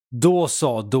Då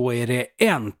så, då är det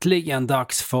äntligen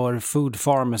dags för Food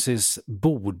Pharmacys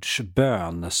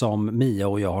bordsbön som Mia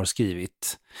och jag har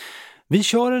skrivit. Vi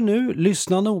kör den nu,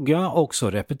 lyssna noga och så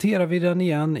repeterar vi den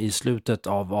igen i slutet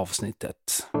av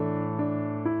avsnittet.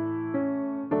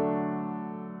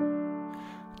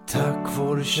 Tack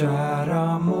vår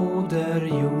kära moder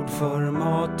jord för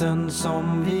maten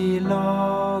som vi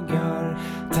lagar.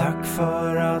 Tack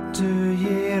för att du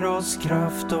ger oss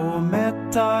kraft och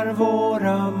mättar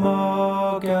våra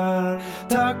magar.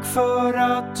 Tack för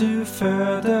att du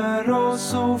föder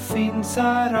oss och finns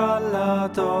här alla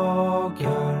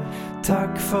dagar.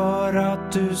 Tack för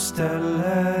att du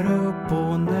ställer upp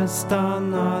och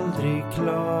nästan aldrig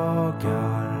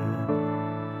klagar.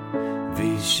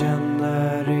 Vi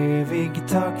känner evig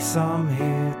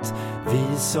tacksamhet,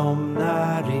 vi som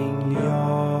näring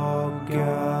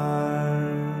jagar.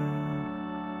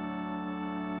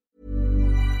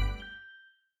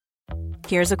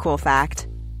 Here's a cool fact.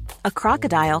 A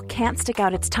crocodile can't stick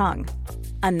out its tongue.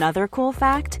 Another cool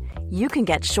fact, you can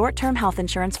get short-term health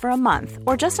insurance for a month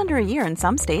or just under a year in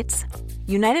some states.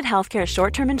 United Healthcare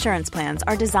short-term insurance plans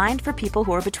are designed for people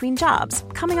who are between jobs,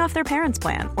 coming off their parents'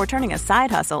 plan, or turning a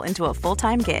side hustle into a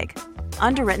full-time gig.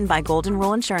 Underwritten by Golden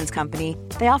Rule Insurance Company,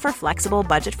 they offer flexible,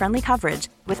 budget-friendly coverage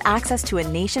with access to a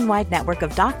nationwide network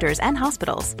of doctors and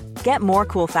hospitals. Get more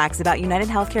cool facts about United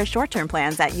Healthcare short-term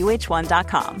plans at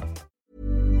uh1.com.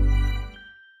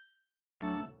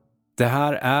 Det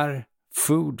här är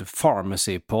Food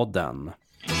Pharmacy-podden.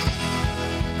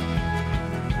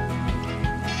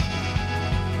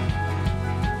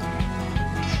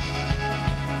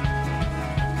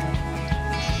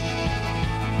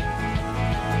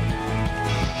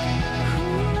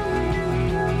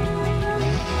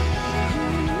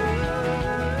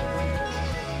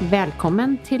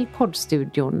 Välkommen till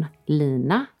poddstudion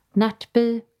Lina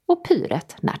Närtby och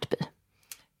Pyret Närtby.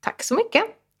 Tack så mycket.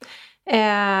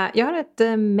 Jag har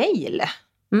ett mejl.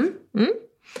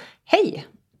 Hej,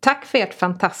 tack för ert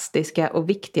fantastiska och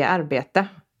viktiga arbete.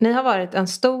 Ni har varit en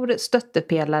stor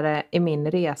stöttepelare i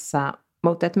min resa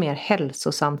mot ett mer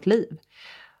hälsosamt liv.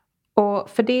 Och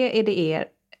för det är det er...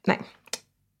 Nej.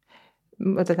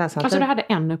 Alltså du hade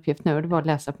en uppgift nu och det var att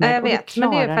läsa på mig. Jag vet,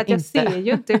 men det är för att jag ser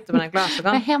ju inte ut med mina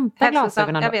glasögon. Men hämta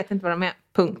glasögonen. Jag vet inte vad de är,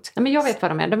 punkt. Nej, men jag vet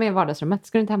vad de är, de är i vardagsrummet.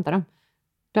 Ska du inte hämta dem?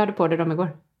 Du hade på dig dem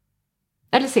igår.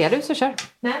 Eller ser du så kör.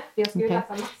 Nej, jag ska ju läsa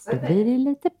massor. Då blir det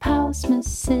lite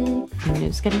pausmusik.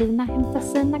 Nu ska Lina hämta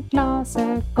sina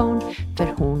glasögon. För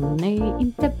hon är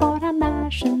inte bara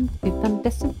närsynt utan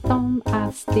dessutom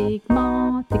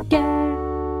astigmatiker.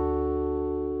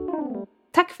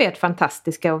 Tack för ert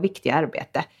fantastiska och viktiga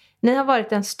arbete. Ni har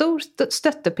varit en stor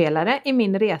stöttepelare i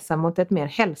min resa mot ett mer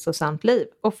hälsosamt liv.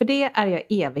 Och för det är jag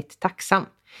evigt tacksam.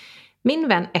 Min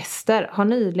vän Ester har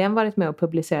nyligen varit med och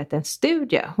publicerat en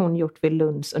studie hon gjort vid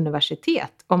Lunds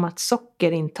universitet om att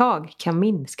sockerintag kan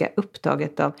minska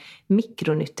upptaget av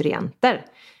mikronutrienter.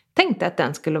 Tänkte att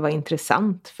den skulle vara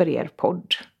intressant för er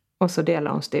podd. Och så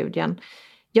delar hon studien.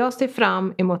 Jag ser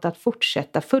fram emot att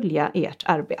fortsätta följa ert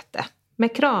arbete.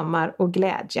 Med kramar och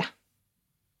glädje.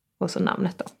 Och så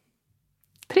namnet då.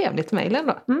 Trevligt mejl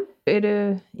ändå. Är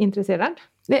du intresserad?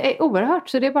 Det är oerhört,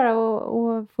 så det är bara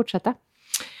att fortsätta.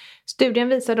 Studien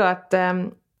visar då att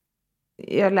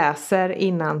jag läser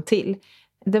innantill.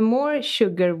 The more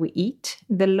sugar we eat,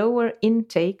 the lower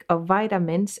intake of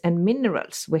vitamins and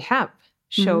minerals we have.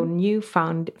 Show new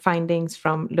findings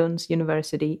from Lunds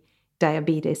University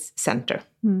Diabetes Center.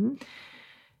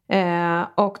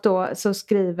 Och då så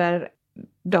skriver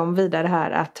de vidare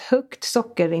här att högt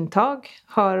sockerintag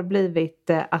har blivit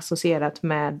associerat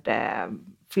med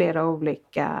flera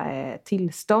olika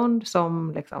tillstånd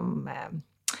som liksom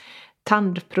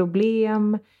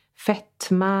tandproblem,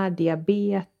 fetma,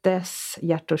 diabetes,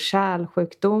 hjärt- och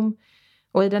kärlsjukdom.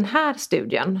 Och i den här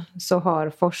studien så har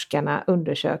forskarna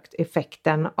undersökt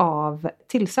effekten av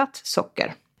tillsatt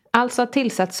socker. Alltså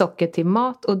tillsatt socker till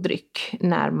mat och dryck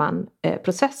när man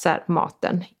processar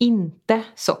maten. Inte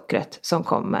sockret som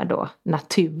kommer då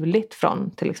naturligt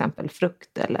från till exempel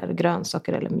frukt eller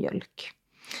grönsaker eller mjölk.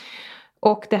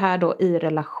 Och det här då i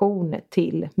relation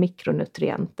till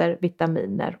mikronutrienter,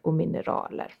 vitaminer och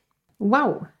mineraler.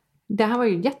 Wow, det här var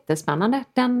ju jättespännande.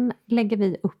 Den lägger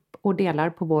vi upp och delar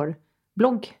på vår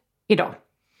blogg idag.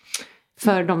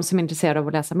 För de som är intresserade av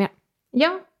att läsa mer.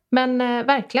 Ja, men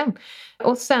verkligen.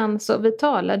 Och sen så, vi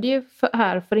talade ju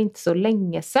här för inte så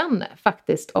länge sedan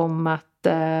faktiskt om att,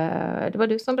 det var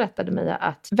du som berättade Mia,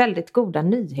 att väldigt goda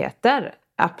nyheter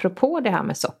apropå det här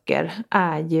med socker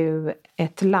är ju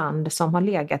ett land som har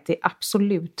legat i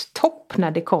absolut topp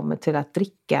när det kommer till att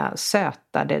dricka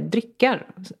sötade drycker.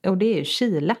 Och det är ju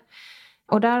Chile.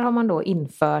 Och där har man då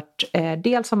infört,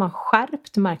 dels har man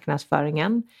skärpt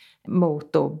marknadsföringen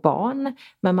mot då barn,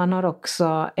 men man har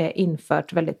också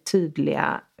infört väldigt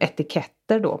tydliga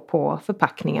etiketter då på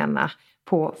förpackningarna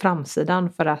på framsidan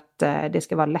för att det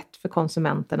ska vara lätt för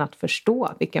konsumenten att förstå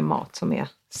vilken mat som är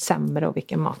sämre och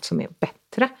vilken mat som är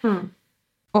bättre.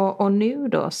 Och nu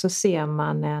då så ser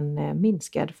man en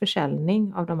minskad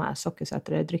försäljning av de här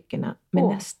sockersötade dryckerna med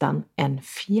nästan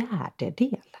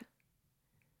 1/4.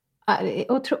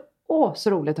 Så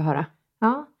roligt att höra.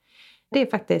 Ja, det är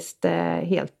faktiskt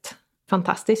helt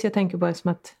fantastiskt. Jag tänker på det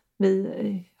som att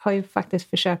vi har ju faktiskt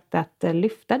försökt att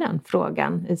lyfta den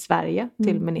frågan i Sverige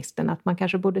till ministern. Att man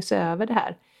kanske borde se över det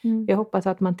här. Jag hoppas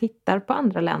att man tittar på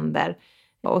andra länder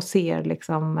och ser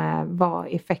liksom vad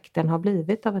effekten har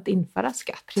blivit av att införa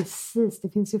skatt. Precis, det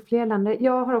finns ju fler länder.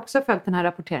 Jag har också följt den här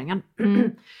rapporteringen.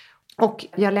 Och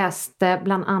jag läste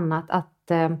bland annat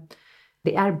att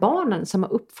det är barnen som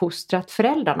har uppfostrat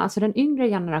föräldrarna, alltså den yngre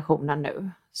generationen nu,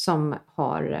 som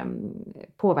har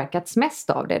påverkats mest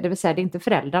av det. Det vill säga det är inte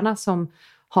föräldrarna som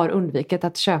har undvikit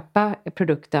att köpa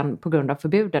produkten på grund av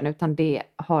förbuden, utan det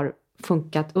har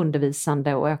funkat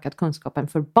undervisande och ökat kunskapen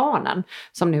för barnen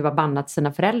som nu har bannat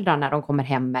sina föräldrar när de kommer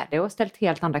hem med det och ställt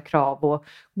helt andra krav, och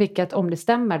vilket om det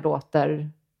stämmer låter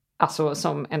alltså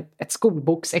som ett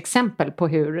skolboksexempel på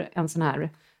hur en sån här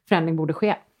förändring borde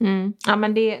ske. Ja,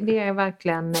 men det är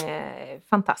verkligen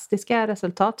fantastiska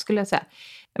resultat skulle jag säga.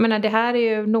 Jag menar, det här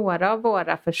är ju några av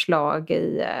våra förslag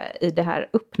i det här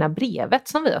öppna brevet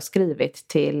som vi har skrivit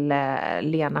till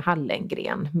Lena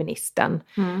Hallengren, ministern.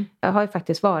 Det har ju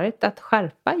faktiskt varit att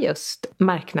skärpa just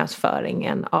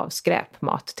marknadsföringen av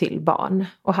skräpmat till barn.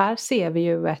 Och här ser vi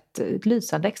ju ett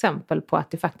lysande exempel på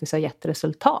att det faktiskt har gett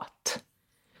resultat.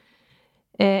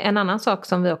 En annan sak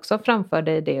som vi också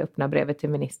framförde i det öppna brevet till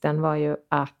ministern var ju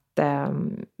att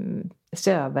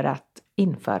se över att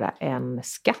införa en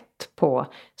skatt på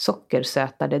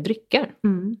sockersötade drycker.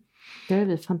 Det har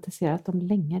vi fantiserat om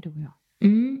länge, du och jag.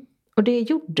 Och det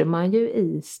gjorde man ju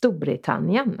i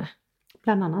Storbritannien.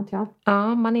 Bland annat, ja.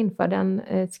 Ja, man införde en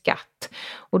skatt.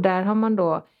 Och där har man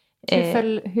då...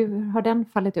 Hur har den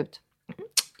fallit ut?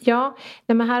 Ja,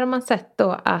 men här har man sett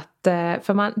då att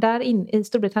i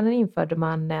Storbritannien införde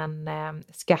man en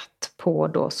skatt på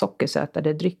då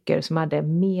sockersötade drycker som hade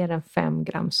mer än 5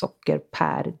 gram socker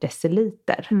per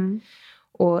deciliter.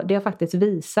 Och det har faktiskt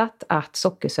visat att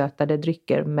sockersötade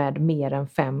drycker med mer än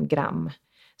 5 gram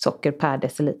socker per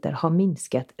deciliter har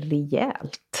minskat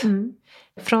rejält.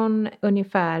 Från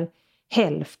ungefär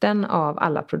hälften av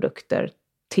alla produkter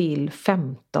till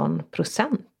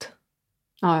 15%.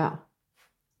 Ja.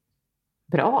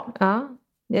 Bra. Ja,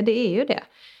 det är ju det.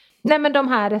 Nej, men de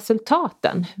här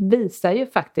resultaten visar ju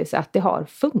faktiskt att det har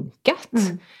funkat.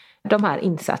 De här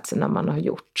insatserna man har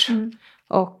gjort.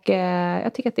 Och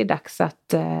jag tycker att det är dags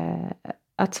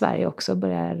att Sverige också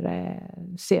börjar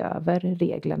se över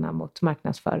reglerna mot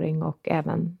marknadsföring och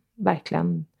även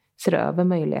verkligen ser över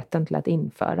möjligheten till att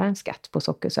införa en skatt på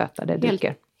sockersötade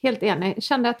drycker. Helt enig. Jag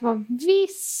kände att det var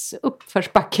viss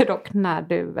uppförsbacke dock när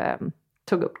du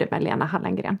tog upp det med Lena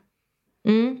Hallengren.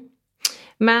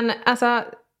 Men alltså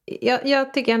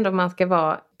jag tycker ändå man ska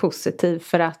vara positiv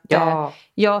för att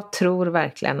jag tror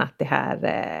verkligen att det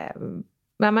här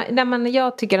men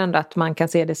jag tycker ändå att man kan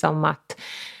se det som att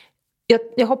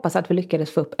jag hoppas att vi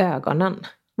lyckades få upp ögonen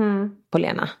på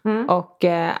Lena och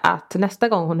att nästa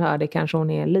gång hon hör det kanske hon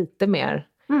är lite mer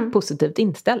positivt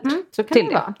inställd så kan till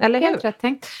det vara. Eller hur? Helt rätt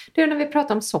tänkt. Du, när vi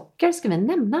pratar om socker, ska vi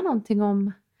nämna någonting om...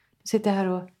 Du sitter här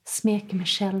och smeker mig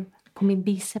själv på min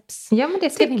biceps. Ja, men det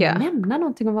tycker jag. Ska vi nämna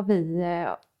någonting om vad vi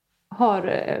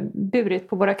har burit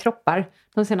på våra kroppar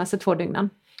de senaste 2 dygnen?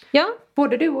 Ja.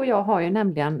 Både du och jag har ju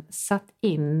nämligen satt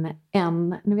in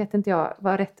nu vet inte jag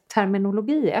vad rätt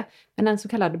terminologi är, men en så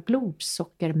kallad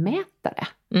blodsockermätare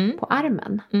på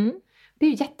armen. Det är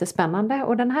ju jättespännande,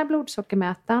 och den här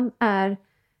blodsockermätaren är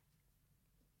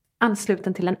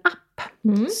ansluten till en app.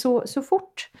 Så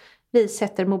fort vi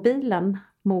sätter mobilen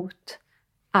mot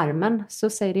armen så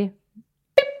säger det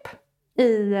pip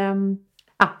i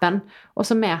appen, och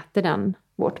så mäter den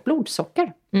vårt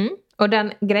blodsocker. Och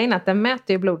den grejen att den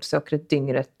mäter ju blodsockret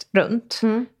dygnet runt.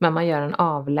 Men man gör en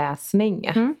avläsning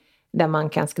där man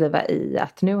kan skriva i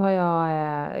att nu har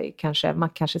jag man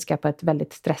kanske ska på ett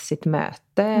väldigt stressigt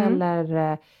möte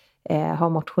eller har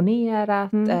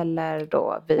motionerat eller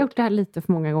då Jag har gjort det här lite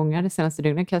för många gånger det senaste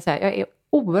dygnet, kan jag säga. Jag är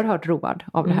oerhört road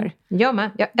av det här.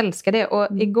 Jag älskar det. Och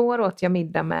igår åt jag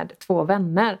middag med 2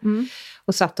 vänner.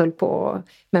 Och satt och höll på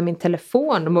med min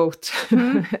telefon mot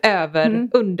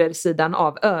undersidan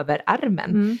av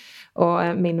överarmen.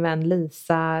 Och min vän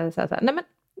Lisa sa så här, nej men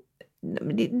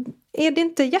är det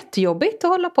inte jättejobbigt att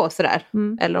hålla på sådär?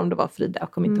 Eller om det var Frida,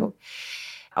 jag kommer inte ihåg.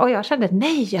 Och jag kände,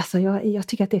 nej, alltså jag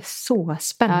tycker att det är så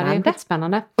spännande. Ja, det är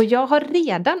spännande. Och jag har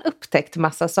redan upptäckt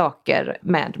massa saker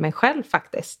med mig själv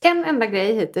faktiskt. En enda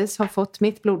grej hittills har fått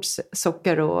mitt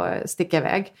blodsocker att sticka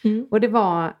iväg. Och det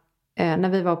var när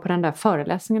vi var på den där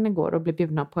föreläsningen igår och blev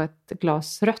bjudna på ett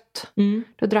glas rött.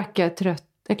 Då drack jag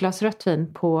ett glas rött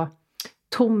vin på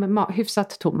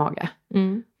hyfsat tom mage.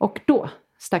 Och då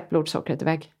stack blodsockret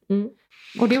iväg.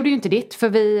 Och det gjorde ju inte ditt, för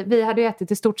vi hade ju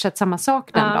ätit i stort sett samma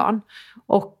sak den dagen.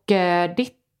 Och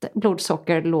ditt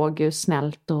blodsocker låg ju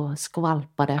snällt och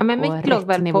skvalpade på rätt nivå. Mitt låg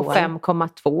väl på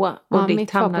 5,2 och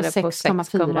ditt hamnade på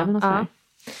 6,4.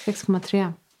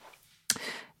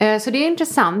 6,3. Så det är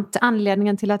intressant.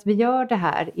 Anledningen till att vi gör det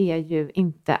här är ju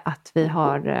inte att vi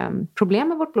har problem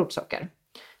med vårt blodsocker.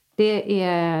 Det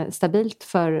är stabilt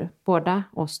för båda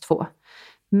oss två.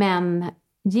 Men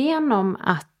genom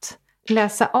att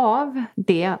läsa av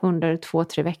det under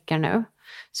 2-3 veckor nu,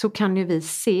 så kan ju vi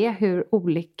se hur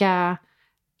olika,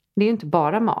 det är ju inte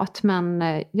bara mat, men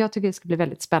jag tycker det ska bli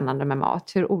väldigt spännande med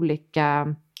mat, hur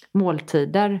olika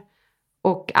måltider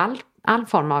och all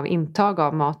form av intag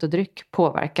av mat och dryck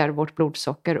påverkar vårt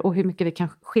blodsocker, och hur mycket vi kan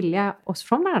skilja oss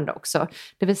från varandra också.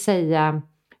 Det vill säga,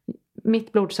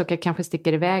 mitt blodsocker kanske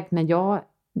sticker iväg när jag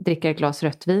dricker ett glas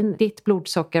rött vin. Ditt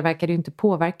blodsocker verkar ju inte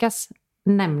påverkas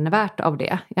nämnvärt av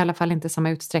det. I alla fall inte i samma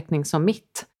utsträckning som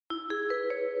mitt.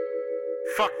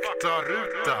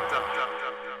 Faktaruta.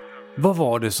 Vad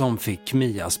var det som fick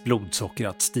Mias blodsocker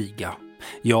att stiga?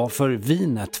 Ja, för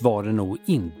vinet var det nog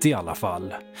inte i alla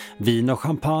fall. Vin och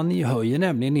champagne höjer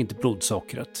nämligen inte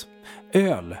blodsockret.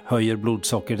 Öl höjer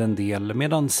blodsockret en del,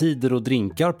 medan cider och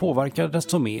drinkar påverkar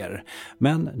desto mer.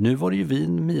 Men nu var det ju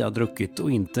vin Mia druckit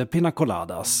och inte pina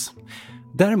coladas.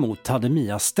 Däremot hade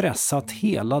Mia stressat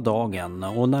hela dagen,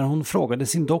 och när hon frågade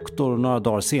sin doktor några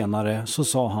dagar senare så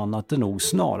sa han att det nog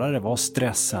snarare var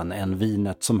stressen än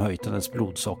vinet som höjt hennes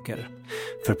blodsocker.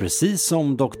 För precis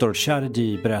som Dr.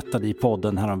 Chatterjee berättade i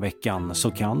podden häromveckan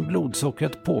så kan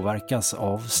blodsockret påverkas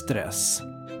av stress.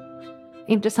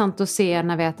 Intressant att se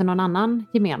när vi äter någon annan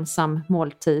gemensam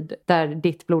måltid där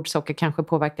ditt blodsocker kanske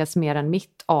påverkas mer än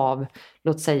mitt av,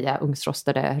 låt säga,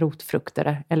 ugnsrostade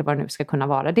rotfrukter eller vad det nu ska kunna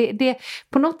vara.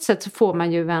 På något sätt så får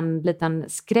man ju en liten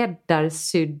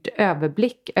skräddarsydd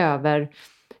överblick över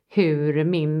hur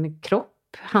min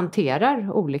kropp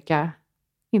hanterar olika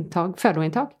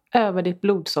födointag. Över ditt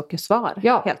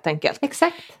blodsockersvar, helt enkelt.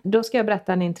 Exakt. Då ska jag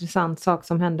berätta en intressant sak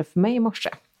som hände för mig i morse.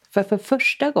 För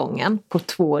första gången på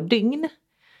 2 dygn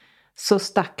så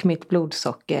stack mitt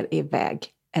blodsocker iväg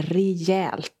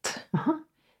rejält. Aha.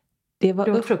 Det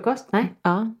var frukost? Nej.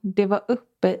 Ja, det var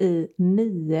uppe i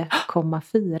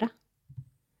 9,4.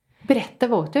 Berätta,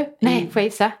 vad åt du? Nej, får jag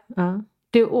gissa? Ja.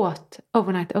 Du åt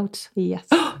overnight oats. Yes.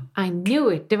 I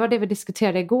knew it. Det var det vi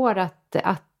diskuterade igår, att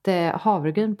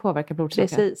havregryn påverkar blodsocker.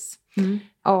 Precis.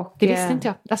 Och det visste inte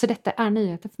jag. Alltså detta är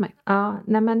nyheter för mig. Ja,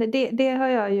 nej, men det har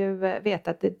jag ju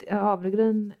vetat.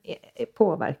 Havregryn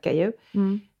påverkar ju.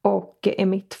 Och i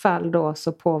mitt fall då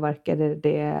så påverkade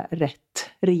det rätt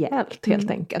rejält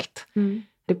helt enkelt.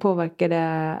 Det påverkade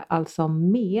alltså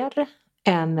mer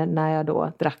än när jag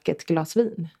då drack ett glas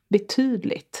vin.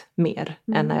 Betydligt mer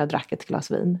än när jag drack ett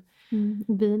glas vin.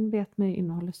 Vin vet man ju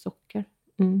innehåller socker.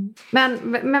 Men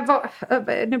vad,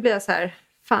 nu blir jag så här,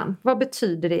 fan, vad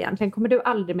betyder det egentligen? Kommer du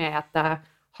aldrig mer äta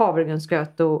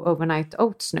havregrynsgröt och overnight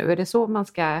oats nu? Är det så man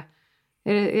ska...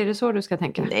 Är det så du ska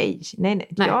tänka? Nej.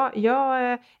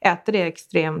 Jag äter det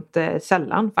extremt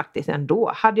sällan faktiskt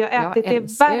ändå. Hade jag ätit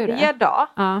det varje dag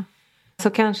så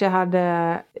kanske jag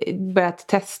hade börjat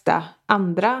testa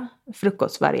andra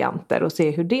frukostvarianter och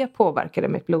se hur det påverkade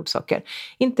mitt blodsocker.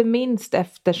 Inte minst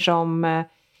eftersom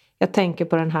jag tänker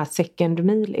på den här second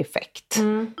meal effekt.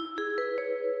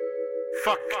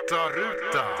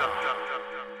 Faktaruta.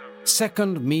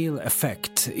 Second meal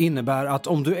effect innebär att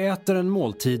om du äter en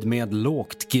måltid med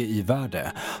lågt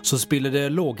GI-värde så spiller det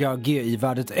låga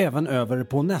GI-värdet även över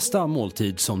på nästa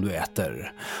måltid som du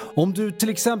äter. Om du till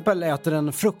exempel äter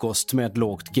en frukost med ett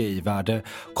lågt GI-värde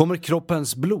kommer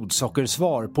kroppens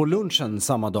blodsockersvar på lunchen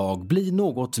samma dag bli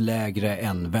något lägre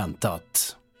än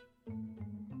väntat.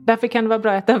 Därför kan det vara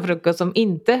bra att äta en frukost som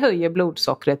inte höjer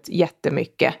blodsockret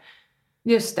jättemycket.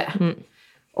 Just det.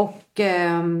 Och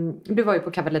du var ju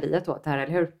på kavalleriet åt det här,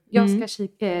 eller hur? Jag ska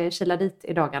kila dit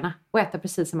i dagarna och äta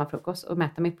precis samma frukost och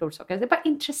mäta mitt blodsocker. Det är bara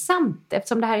intressant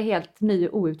eftersom det här är helt ny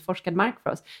och outforskad mark för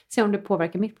oss. Se om det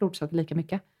påverkar mitt blodsocker lika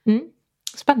mycket.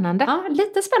 Spännande. Ja,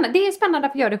 lite spännande. Det är spännande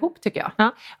att vi gör det ihop tycker jag.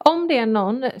 Ja. Om det är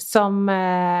någon som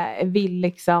vill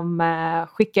liksom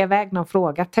skicka iväg någon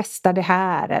fråga, testa det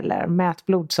här eller mät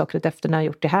blodsockret efter när jag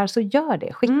gjort det här, så gör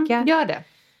det. Gör det.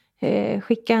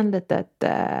 Skicka en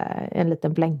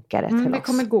liten blänkare till oss. Vi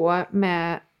kommer gå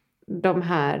med de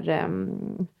här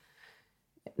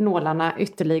nålarna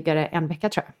ytterligare en vecka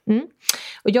tror jag.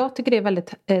 Och jag tycker det är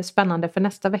väldigt spännande, för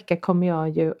nästa vecka kommer jag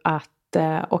ju att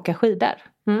åka skidor.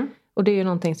 Och det är ju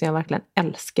någonting som jag verkligen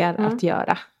älskar att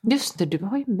göra. Just det, du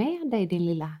har ju med dig din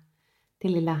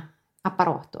lilla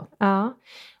apparat då. Ja,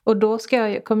 och då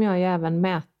kommer jag ju även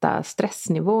mäta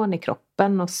stressnivån i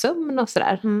kroppen och sömn och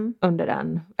sådär under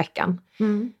den veckan.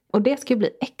 Och det ska ju bli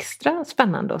extra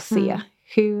spännande att se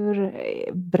hur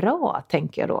bra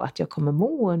tänker jag då att jag kommer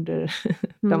må under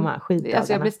de här skiddagarna.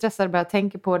 Alltså jag blir stressad bara jag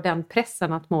tänker på den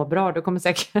pressen att må bra. Du kommer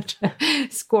säkert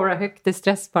scora högt i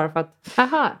stress bara för att...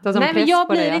 Nej, men jag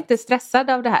blir inte stressad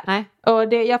av det här. Nej.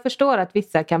 Och jag förstår att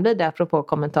vissa kan bli det apropå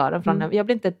kommentaren från jag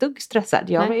blir inte ett dugg stressad.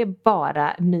 Jag är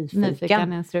bara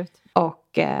nyfiken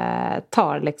och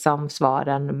tar liksom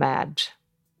svaren med...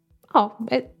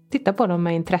 titta på dem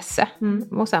med intresse.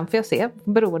 Och sen får jag se,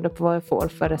 beroende på vad jag får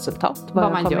för resultat.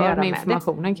 Vad man gör med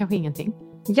informationen, kanske ingenting.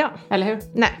 Ja. Eller hur?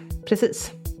 Nej,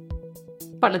 precis.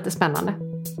 Bara lite spännande.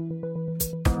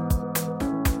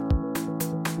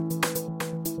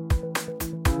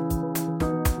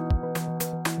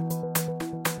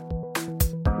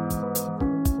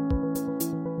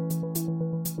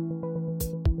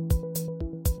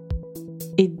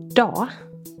 Idag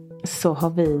så har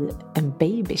vi en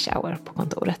baby shower på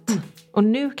kontoret. Och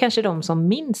nu kanske de som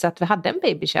minns att vi hade en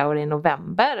baby shower i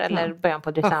november eller början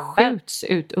på december. Vad skjuts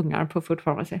ut ungar på Food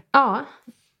Pharmacy? Ja.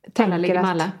 Alla ligger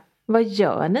med alla. Vad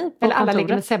gör ni på kontoret? Eller alla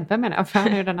ligger med Sebbe menar jag. För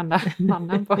han är ju den enda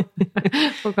mannen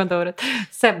på kontoret.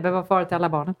 Sebbe var far till alla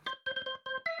barnen.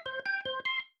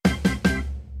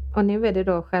 Och nu är det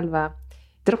då själva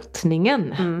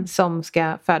drottningen som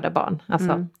ska föda barn.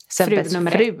 Alltså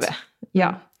Sebbes fru.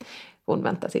 Ja. Hon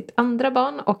väntar sitt andra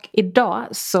barn och idag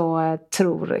så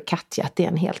tror Katja att det är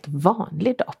en helt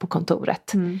vanlig dag på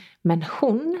kontoret. Men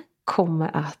hon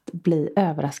kommer att bli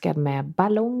överraskad med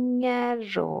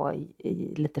ballonger och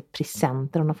lite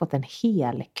presenter. Hon har fått en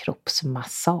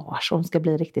helkroppsmassage. Hon ska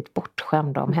bli riktigt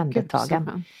bortskämd och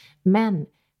omhändertagen. Men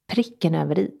pricken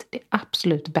över i, det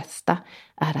absolut bästa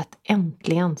är att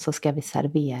äntligen så ska vi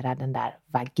servera den där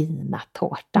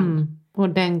vaginatårtan. Och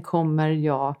den kommer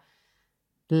jag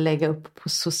lägga upp på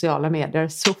sociala medier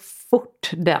så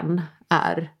fort den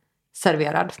är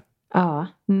serverad. Ja,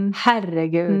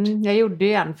 herregud. Jag gjorde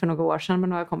ju en för några år sedan med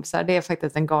några kompisar. Det är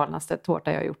faktiskt den galnaste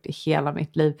tårta jag har gjort i hela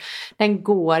mitt liv. Den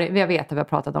går, jag vet att vi har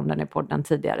pratat om den i podden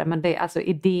tidigare, men det, alltså,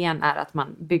 idén är att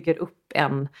man bygger upp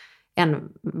en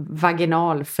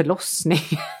vaginal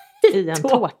förlossning i en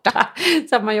tårta.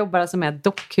 Så att man jobbar alltså med ett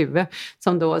dockhuvud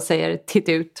som då säger titt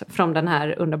ut från den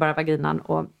här underbara vaginan.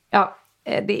 Och ja,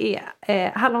 det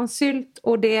är hallonsylt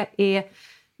och det är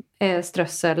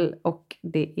strössel och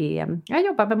det är... Jag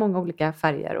jobbar med många olika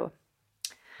färger och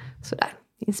sådär.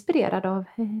 Inspirerad av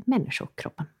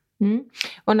människokroppen.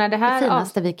 Och när det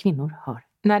finaste vi kvinnor har.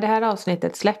 När det här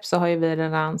avsnittet släpps så har ju vi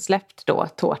redan släppt då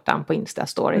tårtan på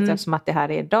Insta-stories eftersom att det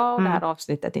här är idag och det här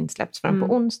avsnittet insläpps från på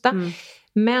onsdag.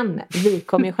 Men vi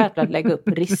kommer ju självklart lägga upp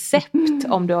recept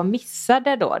om du har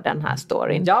missade då den här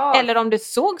storyn. Ja. Eller om du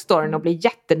såg storyn och blir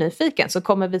jättenyfiken så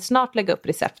kommer vi snart lägga upp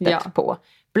receptet på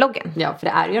bloggen. Ja, för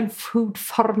det är ju en Food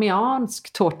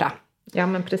Pharmiansk tårta. Ja,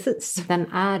 men precis.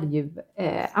 Den är ju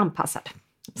anpassad.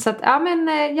 Så att, ja men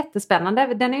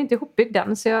jättespännande. Den är ju inte ihopbyggd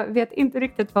än så jag vet inte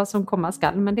riktigt vad som komma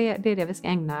skall. Men det är det vi ska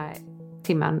ägna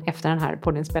timmen efter den här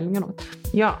poddinspelningen åt.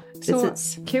 Ja,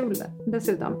 precis. Så kul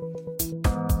dessutom.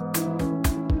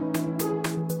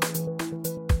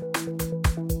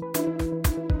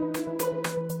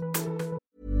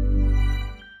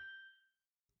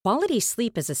 Quality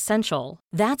sleep is essential.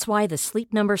 That's why the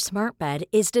Sleep Number Smart Bed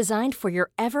is designed for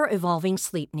your ever-evolving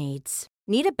sleep needs.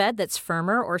 Need a bed that's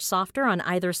firmer or softer on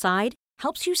either side?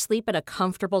 Helps you sleep at a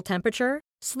comfortable temperature?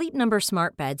 Sleep Number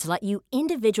Smart Beds let you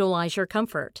individualize your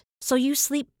comfort, so you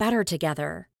sleep better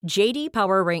together. JD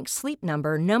Power ranks Sleep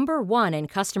Number #1 in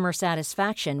customer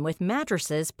satisfaction with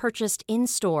mattresses purchased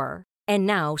in-store. And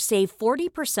now save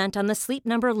 40% on the Sleep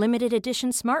Number Limited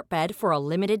Edition Smart Bed for a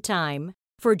limited time.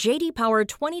 For JD Power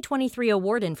 2023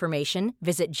 award information,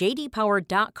 visit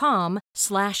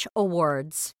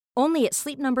jdpower.com/awards. Only at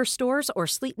Sleep Number stores or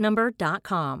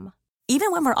sleepnumber.com.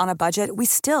 Even when we're on a budget, we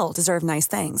still deserve nice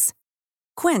things.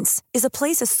 Quince is a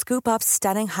place to scoop up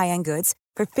stunning high-end goods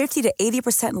for 50 to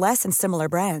 80% less than similar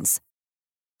brands.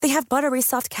 They have buttery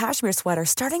soft cashmere sweaters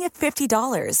starting at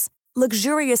 $50,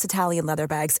 luxurious Italian leather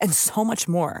bags, and so much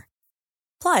more.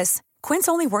 Plus,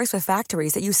 Quince only works with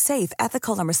factories that use safe,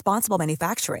 ethical, and responsible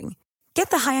manufacturing. Get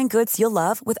the high-end goods you'll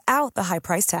love without the high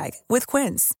price tag with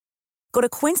Quince. Go to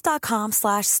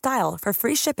quince.com/style for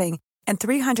free shipping and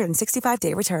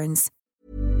 365-day returns.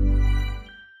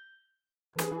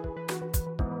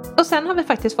 Och sen har vi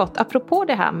faktiskt fått, apropå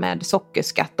det här med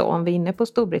sockerskatt då, om vi är inne på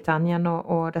Storbritannien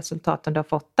och resultaten du har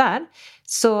fått där,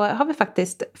 så har vi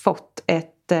faktiskt fått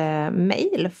ett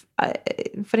mejl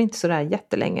för inte så där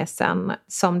jättelänge sedan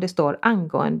som det står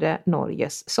angående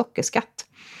Norges sockerskatt.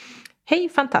 Hej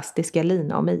fantastiska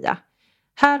Lina och Mia.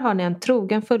 Här har ni en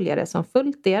trogen följare som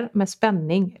följt er med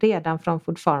spänning redan från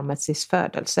Food Pharmacys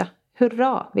födelse.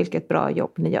 Hurra, vilket bra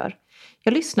jobb ni gör.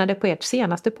 Jag lyssnade på ert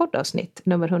senaste poddavsnitt,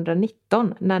 nummer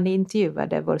 119, när ni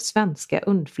intervjuade vår svenska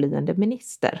undflyende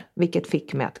minister, vilket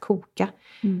fick mig att koka.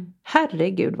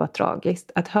 Herregud vad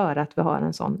tragiskt att höra att vi har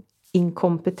en sån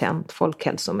inkompetent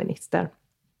folkhälsominister.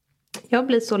 Jag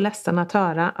blir så ledsen att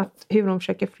höra hur hon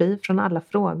försöker fly från alla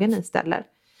frågor ni ställer.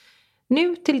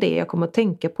 Nu till det jag kommer att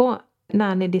tänka på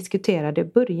när ni diskuterade i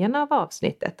början av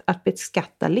avsnittet att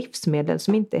beskatta livsmedel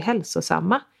som inte är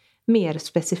hälsosamma, mer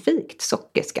specifikt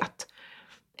sockerskatt.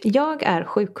 Jag är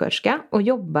sjuksköterska och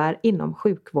jobbar inom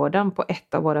sjukvården på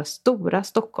ett av våra stora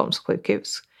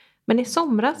Stockholmssjukhus. Men i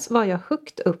somras var jag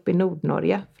högt upp i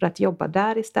Nordnorge för att jobba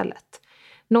där istället.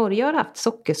 Norge har haft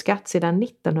sockerskatt sedan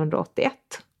 1981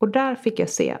 och där fick jag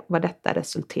se vad detta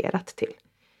resulterat till.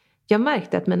 Jag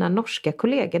märkte att mina norska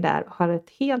kollegor där har ett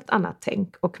helt annat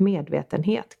tänk och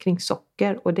medvetenhet kring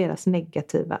socker och deras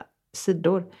negativa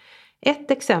sidor.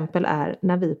 Ett exempel är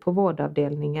när vi på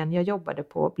vårdavdelningen jag jobbade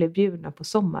på blev bjudna på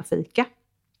sommarfika.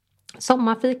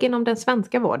 Sommarfika inom den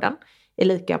svenska vården är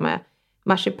lika med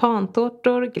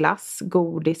marsipantårtor, glass,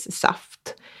 godis,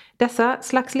 saft. Dessa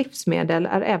slags livsmedel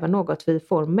är även något vi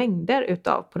får mängder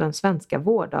utav på de svenska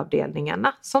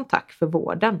vårdavdelningarna som tack för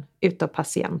vården utav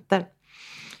patienter.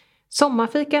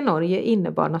 Sommarfika i Norge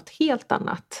innebar något helt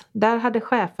annat. Där hade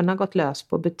cheferna gått lös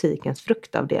på butikens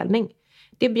fruktavdelning.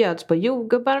 Det bjöds på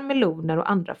jordgubbar, meloner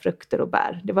och andra frukter och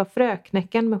bär. Det var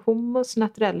fröknäcken med hummus,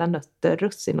 naturella nötter,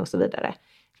 russin och så vidare.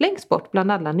 Längst bort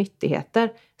bland alla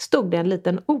nyttigheter stod det en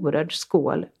liten orörd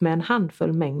skål med en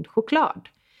handfull mängd choklad.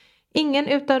 Ingen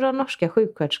utav de norska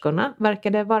sjuksköterskorna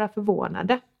verkade vara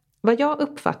förvånade. Vad jag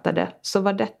uppfattade så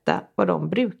var detta vad de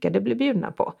brukade bli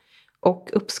bjudna på och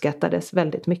uppskattades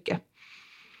väldigt mycket.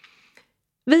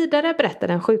 Vidare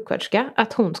berättade en sjuksköterska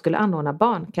att hon skulle anordna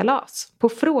barnkalas. På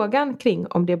frågan kring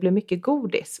om det blev mycket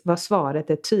godis var svaret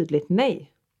ett tydligt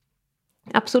nej.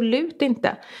 Absolut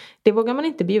inte. Det vågar man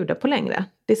inte bjuda på längre.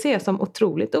 Det ser jag som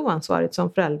otroligt oansvarigt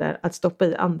som förälder att stoppa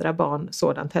i andra barn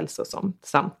sådant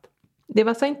hälsosamt. Det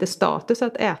var så inte status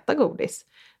att äta godis.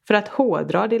 För att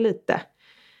hårdra det lite.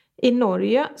 I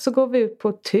Norge så går vi ut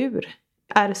på tur.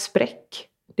 Är spräck.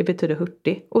 Det betyder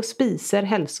hurtig. Och spiser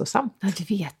hälsosamt. Ja, det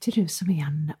vet ju du som är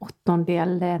en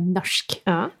 8/8 norsk.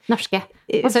 Ja. Norska.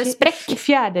 Och så spräck.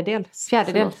 Fjärdedel.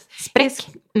 Spräck.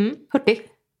 Hurtig.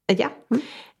 Ja.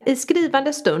 I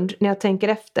skrivande stund när jag tänker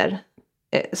efter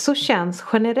så känns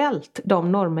generellt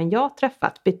de normen jag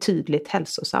träffat betydligt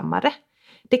hälsosammare.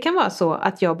 Det kan vara så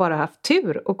att jag bara haft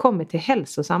tur och kommit till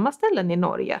hälsosamma ställen i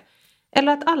Norge.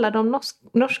 Eller att alla de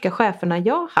norska cheferna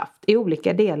jag haft i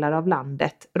olika delar av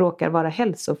landet råkar vara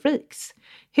hälsofreaks.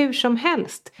 Hur som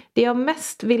helst, det jag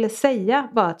mest ville säga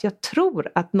var att jag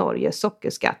tror att Norges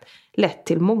sockerskatt lett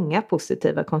till många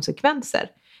positiva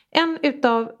konsekvenser. En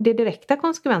utav de direkta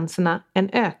konsekvenserna en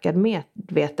ökad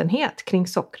medvetenhet kring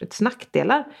sockrets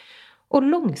nackdelar. Och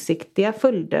långsiktiga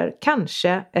följder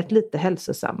kanske ett lite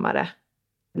hälsosammare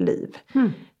liv.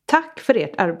 Tack för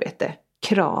ert arbete.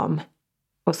 Kram.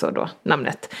 Och så då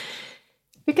namnet.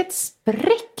 Vilket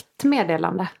spräckt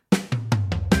meddelande.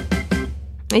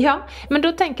 Ja, men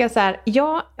då tänker jag så här.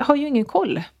 Jag har ju ingen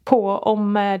koll på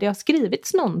om det har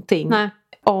skrivits någonting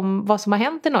om vad som har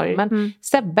hänt i Norge. Men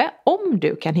Sebbe, om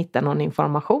du kan hitta någon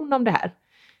information om det här.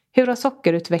 Hur har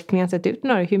sockerutvecklingen sett ut i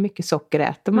Norge? Hur mycket socker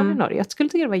äter man i Norge? Jag skulle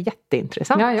tycka det var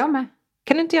jätteintressant. Ja, jag med.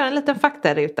 Kan du inte göra en liten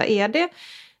faktaruta? Är det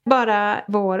bara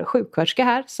vår sjuksköterska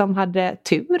här som hade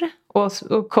tur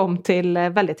och kom till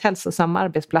väldigt hälsosamma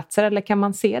arbetsplatser? Eller kan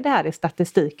man se det här i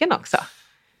statistiken också?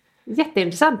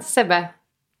 Jätteintressant, Sebbe.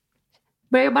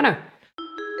 Börja jobba nu.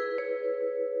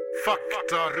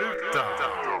 Faktaruta.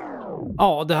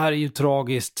 Ja, det här är ju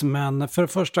tragiskt, men för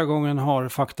första gången har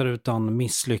faktarutan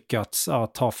misslyckats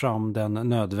att ta fram den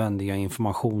nödvändiga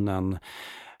informationen.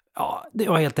 Ja, det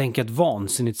var helt enkelt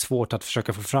vansinnigt svårt att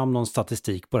försöka få fram någon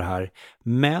statistik på det här.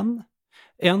 Men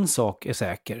en sak är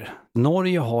säker.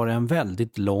 Norge har en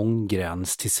väldigt lång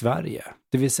gräns till Sverige.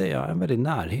 Det vill säga en väldigt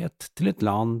närhet till ett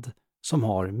land som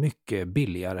har mycket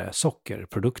billigare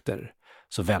sockerprodukter.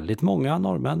 Så väldigt många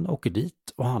norrmän åker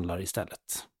dit och handlar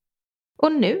istället.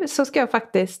 Och nu så ska jag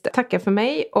faktiskt tacka för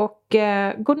mig och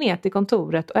gå ner till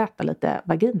kontoret och äta lite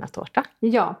vaginatårta.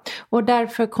 Ja, och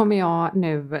därför kommer jag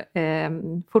nu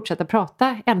fortsätta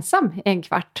prata ensam en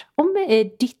kvart om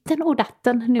ditten och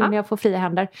datten nu när jag får fria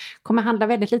händer. Kommer handla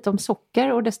väldigt lite om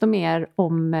socker och desto mer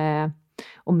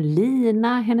om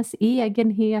Lina, hennes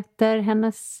egenheter,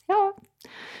 hennes,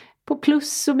 på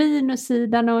plus- och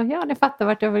minussidan och ni fattar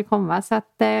vart jag vill komma. Så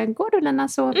att går du Lina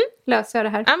så löser jag det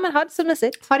här. Ja, men ha det så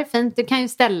mysigt. Ha det fint. Du kan ju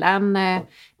ställa en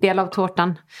del av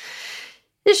tårtan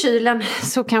i kylen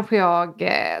så kanske jag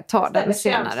tar den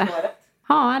senare.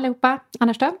 Ja, allihopa.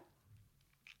 Annars då?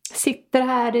 Sitter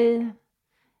här i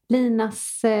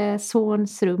Linas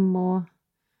sons rum och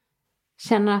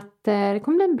känner att det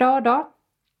kommer bli en bra dag.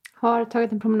 Har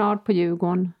tagit en promenad på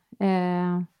Djurgården.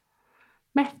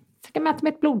 Men jag ska mäta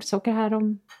mitt blodsocker här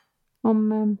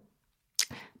om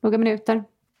några minuter.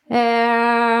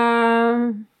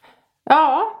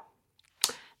 Ja.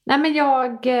 Nej men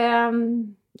jag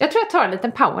tror jag tar en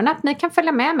liten powernap. Ni kan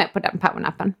följa med mig på den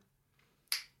powernappen.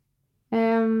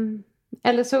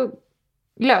 Eller så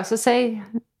löser sig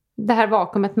det här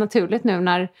vakuumet naturligt nu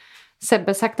när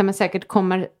Sebbe sakta men säkert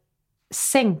kommer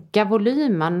sänka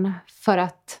volymen för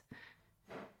att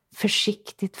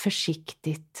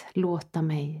försiktigt låta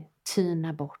mig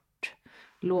tyna bort.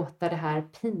 Låta det här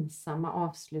pinsamma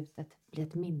avslutet bli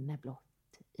ett minne blott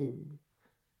i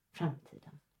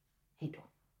framtiden. Hej då.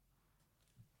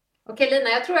 Okej Lina,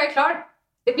 jag tror jag är klar.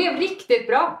 Det blev riktigt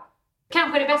bra.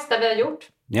 Kanske det bästa vi har gjort.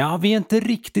 Ja, vi är inte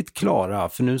riktigt klara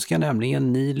för nu ska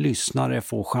nämligen ni lyssnare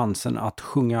få chansen att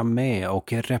sjunga med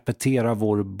och repetera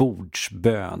vår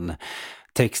bordsbön.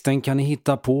 Texten kan ni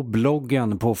hitta på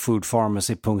bloggen på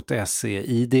foodpharmacy.se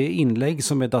i det inlägg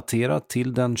som är daterat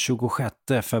till den 26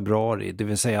 februari, det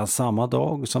vill säga samma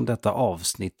dag som detta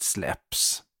avsnitt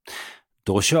släpps.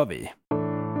 Då kör vi!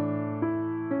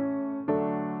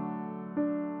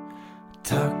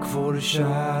 Tack vår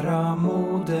kära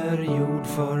moder jord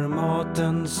för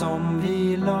maten som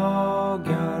vi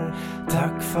lagar.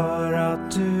 Tack för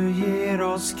att du ger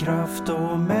oss kraft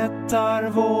och mättar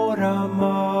våra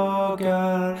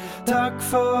magar. Tack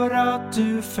för att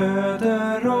du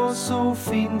föder oss och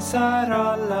finns här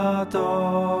alla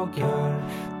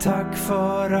dagar. Tack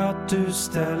för att du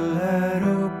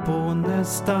ställer upp och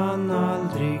nästan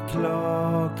aldrig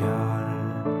klagar.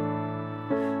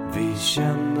 Vi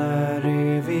känner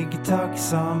evig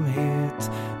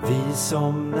tacksamhet, vi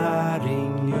som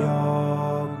näring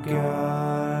jagar.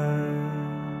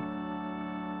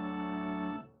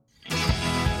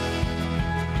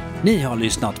 Ni har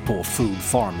lyssnat på Food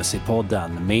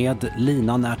Pharmacy-podden med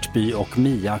Lina Närtby och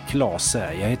Mia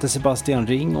Klase. Jag heter Sebastian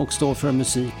Ring och står för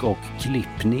musik och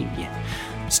klippning.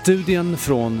 Studien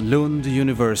från Lund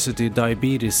University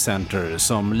Diabetes Center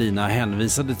som Lina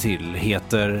hänvisade till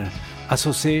heter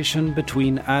Association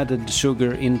between added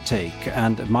sugar intake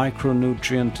and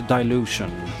micronutrient dilution,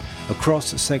 a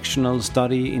cross-sectional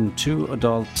study in 2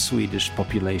 adult Swedish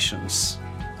populations.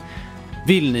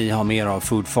 Vill ni ha mer av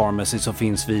Food Pharmacy så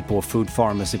finns vi på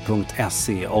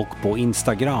foodpharmacy.se och på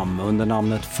Instagram under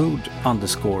namnet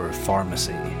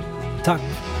food_pharmacy. Tack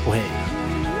och hej!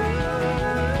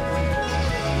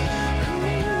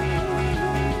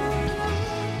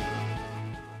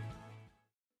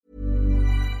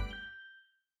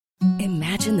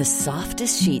 Imagine the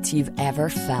softest sheets you've ever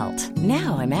felt.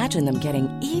 Now imagine them getting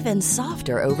even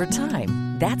softer over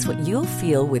time. That's what you'll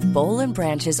feel with Boll &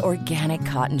 Branch's organic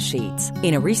cotton sheets.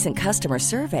 In a recent customer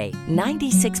survey,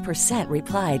 96%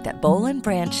 replied that Boll &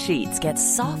 Branch sheets get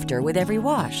softer with every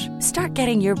wash. Start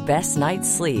getting your best night's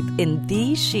sleep in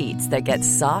these sheets that get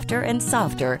softer and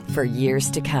softer for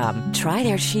years to come. Try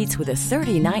their sheets with a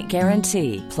 30-night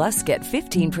guarantee. Plus, get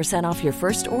 15% off your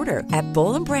first order at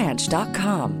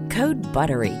bollandbranch.com. Code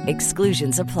BUTTERY.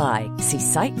 Exclusions apply. See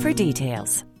site for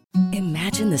details.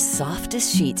 Imagine the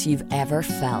softest sheets you've ever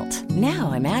felt.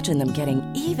 Now imagine them getting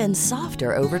even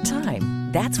softer over time.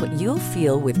 That's what you'll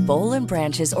feel with Boll &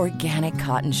 Branch's organic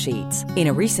cotton sheets. In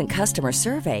a recent customer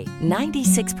survey,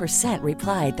 96%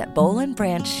 replied that Boll &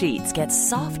 Branch sheets get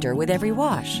softer with every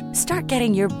wash. Start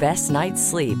getting your best night's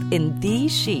sleep in these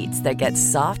sheets that get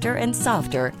softer and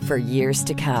softer for years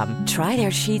to come. Try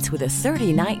their sheets with a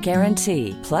 30-night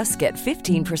guarantee. Plus, get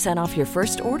 15% off your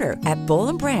first order at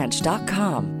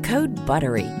bollandbranch.com. Code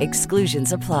BUTTERY.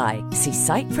 Exclusions apply. See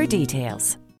site for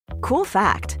details. Cool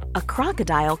fact, a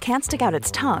crocodile can't stick out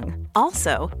its tongue.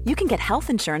 Also, you can get health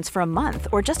insurance for a month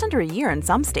or just under a year in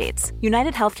some states.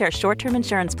 United Healthcare short-term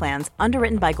insurance plans,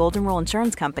 underwritten by Golden Rule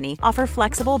Insurance Company, offer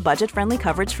flexible, budget-friendly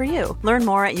coverage for you. Learn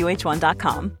more at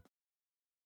uh1.com.